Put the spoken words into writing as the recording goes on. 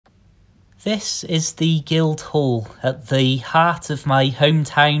This is the Guildhall at the heart of my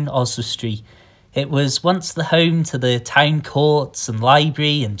hometown Oswestry. It was once the home to the town courts and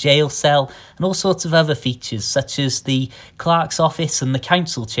library and jail cell and all sorts of other features such as the clerk's office and the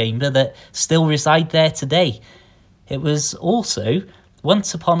council chamber that still reside there today. It was also,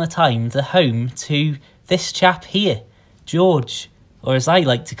 once upon a time, the home to this chap here, George, or as I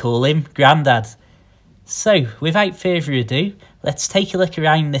like to call him, Grandad. So, without further ado, let's take a look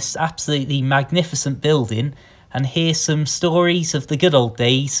around this absolutely magnificent building and hear some stories of the good old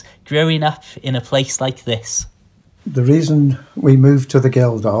days growing up in a place like this. The reason we moved to the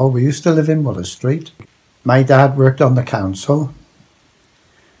Guildhall, we used to live in Waller Street. My dad worked on the council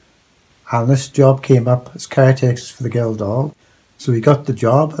and this job came up as caretakers for the Guildhall. So we got the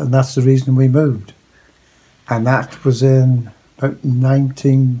job and that's the reason we moved. And that was in about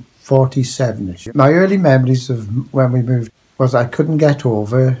 1947-ish. My early memories of when we moved was I couldn't get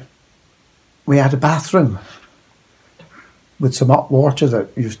over. We had a bathroom with some hot water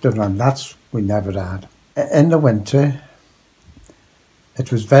that used to run. That's we never had. In the winter,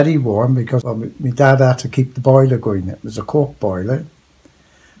 it was very warm because my dad had to keep the boiler going. It was a coke boiler,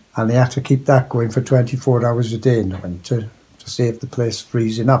 and he had to keep that going for 24 hours a day in the winter to save the place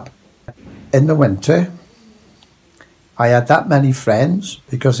freezing up. In the winter, I had that many friends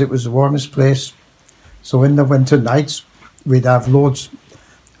because it was the warmest place. So in the winter nights, we'd have loads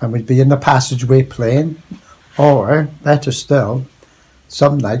and we'd be in the passageway playing, or better still,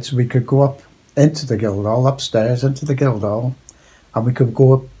 some nights we could go up into the Guildhall, upstairs into the Guildhall, and we could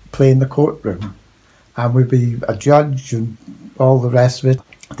go up play in the courtroom, and we'd be a judge and all the rest of it.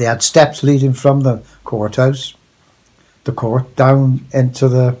 They had steps leading from the courthouse, the court, down into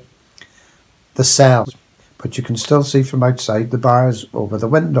the cells, but you can still see from outside the bars over the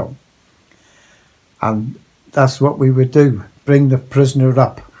window. And that's what we would do, bring the prisoner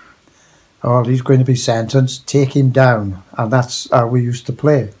up. Or he's going to be sentenced, take him down. And that's how we used to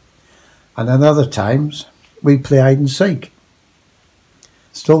play. And then other times, we'd play hide and seek.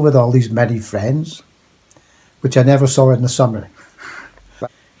 Still with all these many friends, which I never saw in the summer.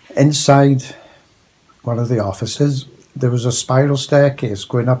 Inside one of the offices, there was a spiral staircase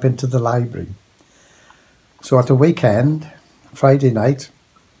going up into the library. So at the weekend, Friday night,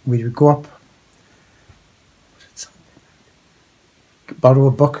 we would go up, borrow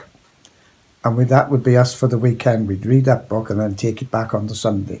a book, and that would be us for the weekend. We'd read that book and then take it back on the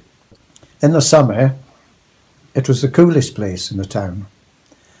Sunday. In the summer, it was the coolest place in the town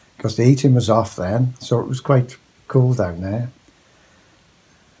because the heating was off then, so it was quite cool down there.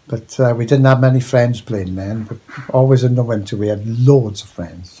 But we didn't have many friends playing then, but always in the winter we had loads of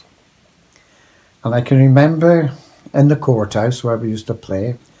friends. And I can remember in the courthouse where we used to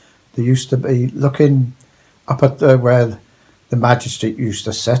play, they used to be looking up at where the magistrate used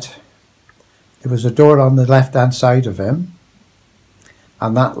to sit. There was a door on the left-hand side of him,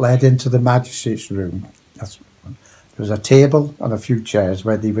 and that led into the magistrate's room. There was a table and a few chairs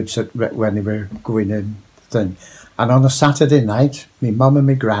where they would sit when they were going in the thing. And on a Saturday night, my mum and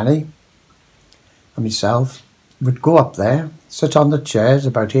my granny and myself would go up there, sit on the chairs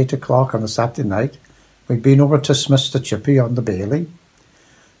about 8 o'clock on a Saturday night. We'd been over to Smith's the Chippy on the Bailey.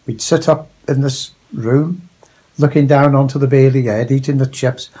 We'd sit up in this room, looking down onto the Bailey Head, eating the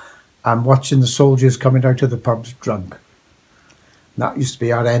chips and watching the soldiers coming out of the pubs drunk. And that used to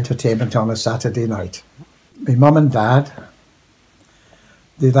be our entertainment on a Saturday night. My mum and dad,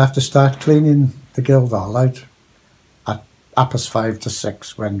 they'd have to start cleaning the Guildhall out at 5 to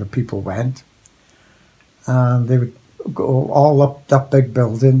 6 when the people went. And they would go all up that big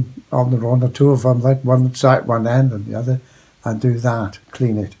building on their own, or two of them, like one side, one end and the other, and do that,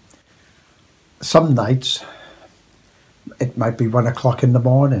 clean it. Some nights, it might be 1 o'clock in the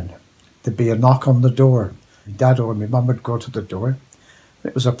morning. There'd be a knock on the door. My dad or my mum would go to the door.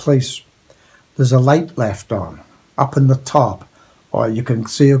 It was a place, there's a light left on, up in the top, or you can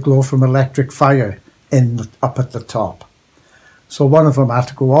see a glow from electric fire up at the top. So one of them had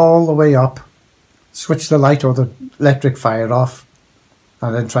to go all the way up, switch the light or the electric fire off,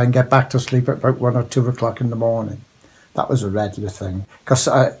 and then try and get back to sleep at about 1 or 2 o'clock in the morning. That was a regular thing. Because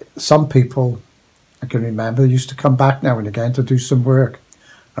some people, I can remember, used to come back now and again to do some work.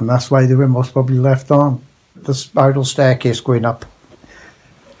 And that's why they were most probably left on. The spiral staircase going up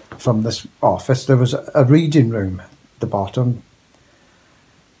from this office, there was a reading room at the bottom.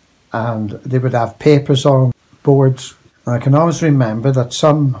 And they would have papers on boards. And I can always remember that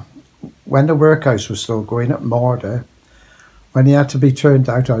when the workhouse was still going at Mordor, when he had to be turned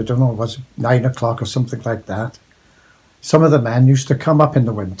out, I don't know, it was 9 o'clock or something like that, some of the men used to come up in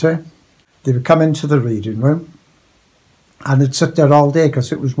the winter. They would come into the reading room and they'd sit there all day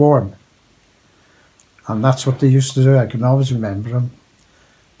because it was warm. And that's what they used to do. I can always remember them.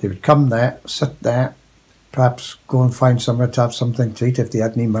 They would come there, sit there, perhaps go and find somewhere to have something to eat if they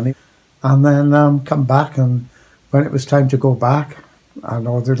had any money, and then come back. And when it was time to go back, I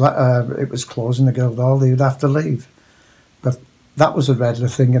know it was closing the Guildhall, they would have to leave. But that was a regular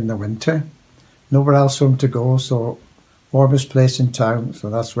thing in the winter. Nowhere else for them to go, so warmest place in town, so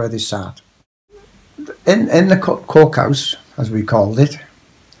that's where they sat. In the cookhouse, as we called it,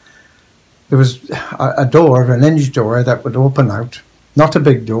 there was a door, an hinge door that would open out. Not a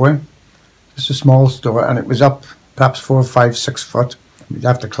big door, just a small door, and it was up perhaps 4, 5, 6 foot. You'd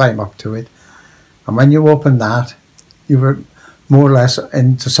have to climb up to it. And when you opened that, you were more or less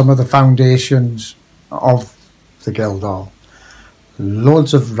into some of the foundations of the Guildhall.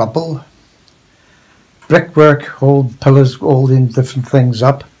 Loads of rubble, brickwork, old pillars holding different things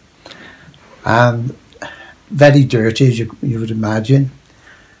up, and very dirty, as you would imagine,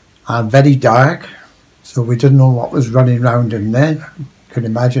 and very dark, so we didn't know what was running around in there. You can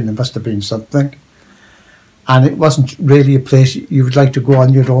imagine there must have been something. And it wasn't really a place you would like to go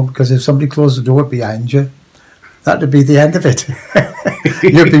on your own, because if somebody closed the door behind you, that would be the end of it.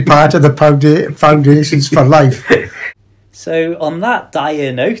 You'd be part of the foundations for life. So on that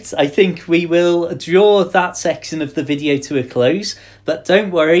dire note, I think we will draw that section of the video to a close. But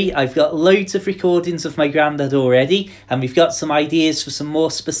don't worry, I've got loads of recordings of my granddad already, and we've got some ideas for some more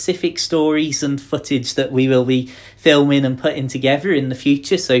specific stories and footage that we will be filming and putting together in the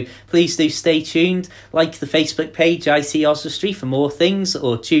future. So please do stay tuned, like the Facebook page IC Oswestry for more things,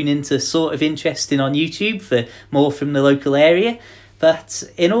 or tune into Sort of Interesting on YouTube for more from the local area. But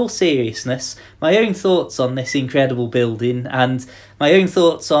in all seriousness, my own thoughts on this incredible building, and my own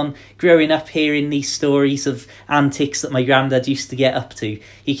thoughts on growing up hearing these stories of antics that my granddad used to get up to.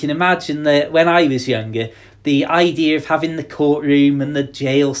 You can imagine that when I was younger, the idea of having the courtroom and the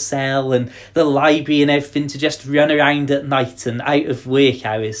jail cell and the library and everything to just run around at night and out of work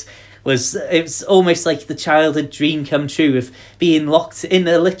hours it was almost like the childhood dream come true of being locked in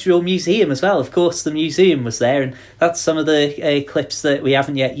a literal museum as well. Of course, the museum was there, and that's some of the clips that we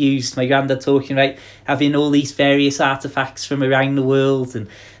haven't yet used. My granddad talking about having all these various artefacts from around the world, and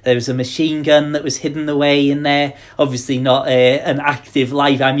there was a machine gun that was hidden away in there. Obviously not an active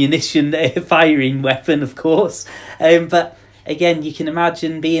live ammunition firing weapon, of course, but again, you can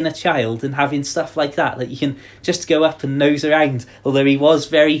imagine being a child and having stuff like that you can just go up and nose around, although he was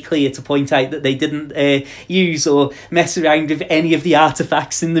very clear to point out that they didn't use or mess around with any of the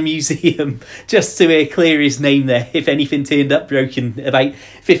artefacts in the museum, just to clear his name there if anything turned up broken about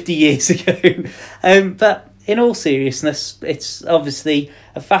 50 years ago. But in all seriousness, it's obviously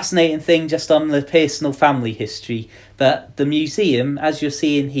a fascinating thing just on the personal family history, but the museum, as you're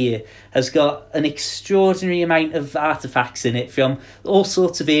seeing here, has got an extraordinary amount of artefacts in it from all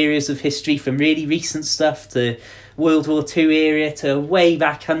sorts of areas of history, from really recent stuff to World War II era to way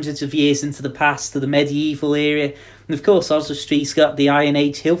back hundreds of years into the past to the medieval era. And of course, Oswestry's got the Iron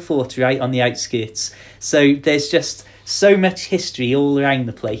Age hill fort right on the outskirts, so there's just so much history all around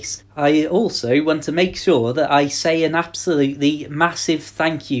the place. I also want to make sure that I say an absolutely massive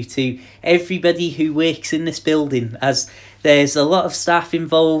thank you to everybody who works in this building, as there's a lot of staff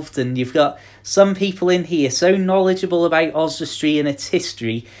involved, and you've got some people in here so knowledgeable about Oswestry and its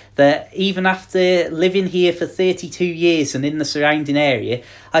history that even after living here for 32 years and in the surrounding area,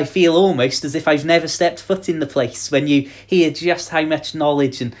 I feel almost as if I've never stepped foot in the place when you hear just how much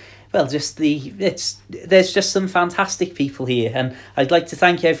knowledge and there's just some fantastic people here, and I'd like to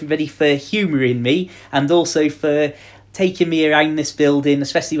thank everybody for humouring me and also for taking me around this building,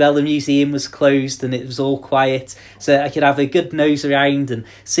 especially while the museum was closed and it was all quiet, so I could have a good nose around and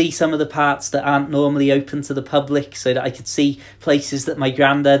see some of the parts that aren't normally open to the public, so that I could see places that my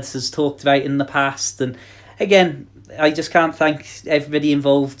granddad has talked about in the past. And again, I just can't thank everybody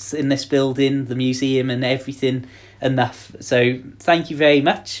involved in this building, the museum and everything enough. So thank you very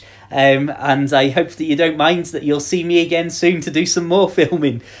much, and I hope that you don't mind that you'll see me again soon to do some more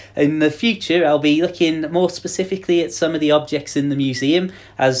filming. In the future, I'll be looking more specifically at some of the objects in the museum,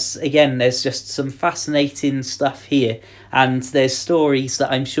 as again, there's just some fascinating stuff here, and there's stories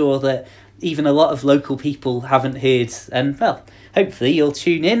that I'm sure that even a lot of local people haven't heard. And well, hopefully you'll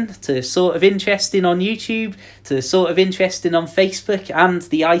tune in to Sort of Interesting on YouTube, to Sort of Interesting on Facebook and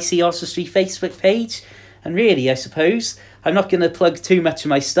the IC Oswestry Facebook page. And really, I suppose, I'm not going to plug too much of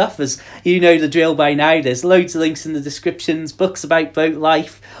my stuff, as you know the drill by now. There's loads of links in the descriptions, books about boat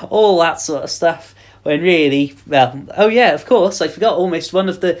life, all that sort of stuff. when really, well, oh yeah, of course, I forgot almost one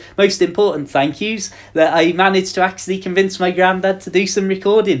of the most important thank yous, that I managed to actually convince my granddad to do some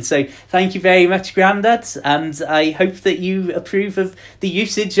recording. So thank you very much, Grandad, and I hope that you approve of the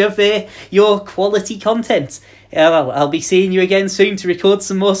usage of your quality content. I'll be seeing you again soon to record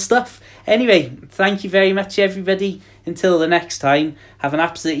some more stuff. Anyway, thank you very much, everybody. Until the next time, have an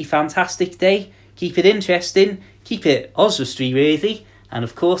absolutely fantastic day. Keep it interesting, keep it Oswestry worthy, and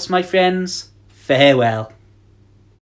of course, my friends, farewell.